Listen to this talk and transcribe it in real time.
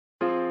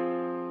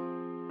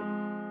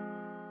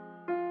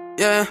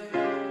Yeah,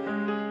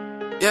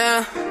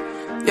 yeah,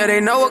 yeah,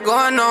 they know what's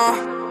going on.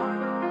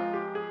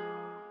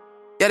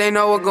 Yeah, they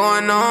know what's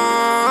going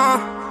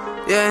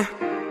on. Yeah,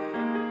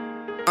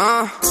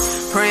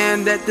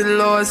 praying that the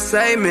Lord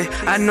save me.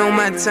 I know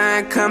my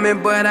time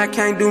coming, but I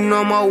can't do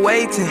no more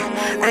waiting.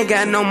 Ain't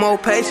got no more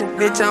patience,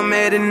 bitch, I'm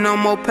adding no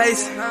more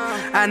pacing.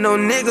 I know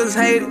niggas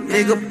hate it,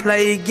 nigga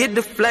play, get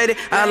deflated.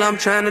 All I'm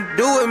trying to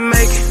do is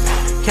make it.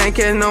 Can't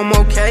catch no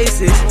more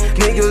cases.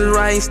 Niggas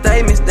writing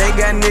statements, they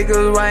got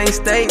niggas writing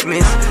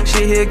statements.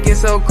 Shit here get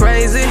so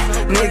crazy,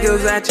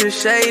 niggas out here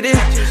shady.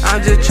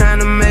 I'm just trying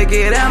to make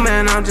it out,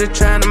 man, I'm just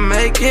trying to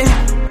make it.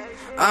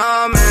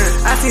 Oh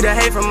man, I see the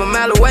hate from a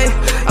mile away.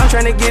 I'm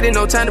trying to get it,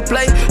 no time to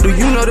play. Do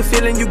you know the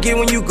feeling you get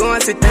when you go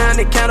and sit down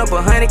and count up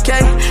 100K?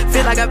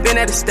 Feel like I've been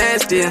at a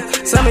standstill.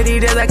 Some of these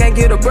days I can't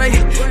get a break.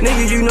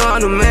 Nigga, you know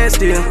I'm the man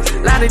still.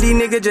 A lot of these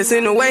niggas just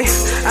in the way.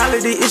 All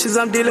of these issues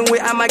I'm dealing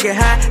with, I might get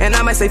high and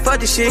I might say fuck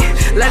this shit.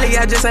 Lately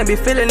I just ain't been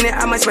feeling it.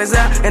 I might space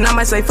out and I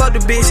might say fuck the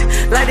bitch.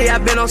 Lately I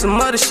been on some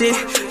other shit,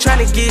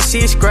 trying to get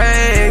shit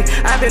straight.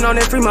 I been on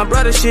that free my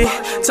brother shit.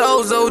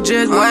 Tozo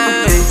just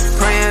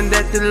wait, praying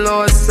that the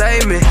Lord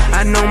save me.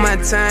 I know my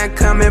time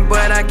coming,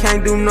 but I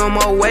can't do no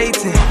more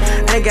waiting.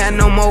 Ain't got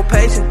no more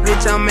patience,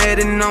 bitch, I'm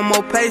adding no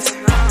more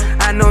pacing.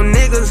 I know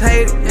niggas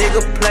hate it,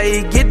 nigga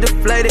play, get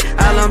deflated.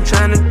 All I'm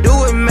trying to do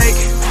is make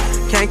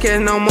it. Can't catch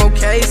no more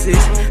cases.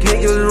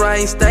 Niggas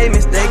writing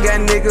statements, they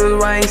got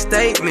niggas writing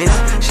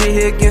statements. Shit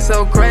here get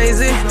so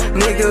crazy,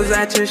 niggas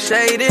out here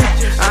shady.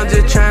 I'm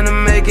just trying to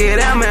make it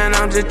out, man,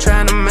 I'm just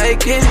trying to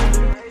make it.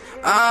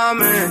 Oh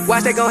man,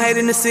 watch they gon' hate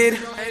in the city.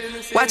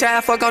 Watch how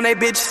I fuck on they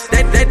bitches.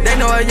 They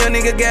know a young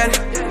nigga got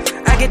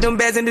it. I get them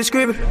bags in the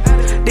scribble.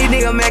 These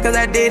niggas mad cause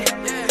I did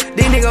it.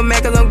 These niggas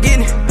mad cause I'm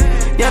getting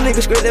it. Young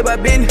niggas script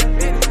about business.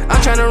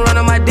 I'm tryna run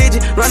on my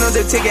digit, run on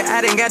the ticket,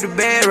 I done got the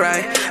bad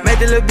right. Make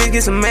the little bitch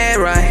get some mad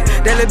right.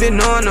 That little bitch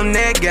knowing I'm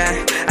that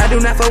guy. I do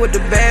not fuck with the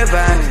bad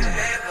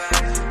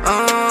vibes.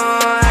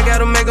 I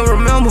gotta make them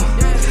remember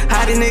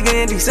how this nigga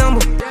in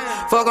December.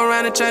 Fuck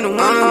around and turn to one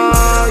of them.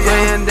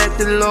 Praying that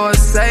the Lord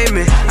save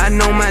me. I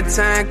know my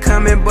time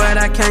coming, but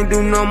I can't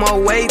do no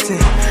more waiting.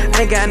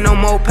 Ain't got no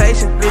more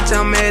patience, bitch,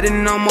 I'm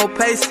adding no more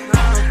pacing.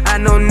 I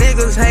know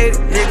niggas hate it,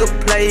 nigga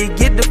play,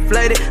 get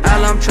deflated.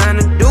 All I'm trying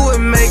to do is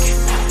make it.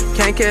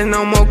 Can't catch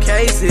no more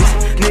cases.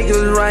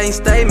 Niggas writing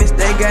statements,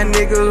 they got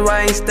niggas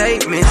writing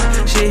statements.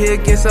 Shit here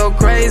get so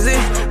crazy,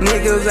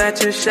 niggas out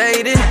here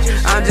shady.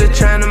 I'm just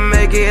trying to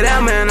make it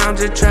out, man, I'm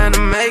just trying to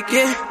make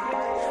it.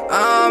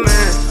 Oh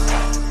man.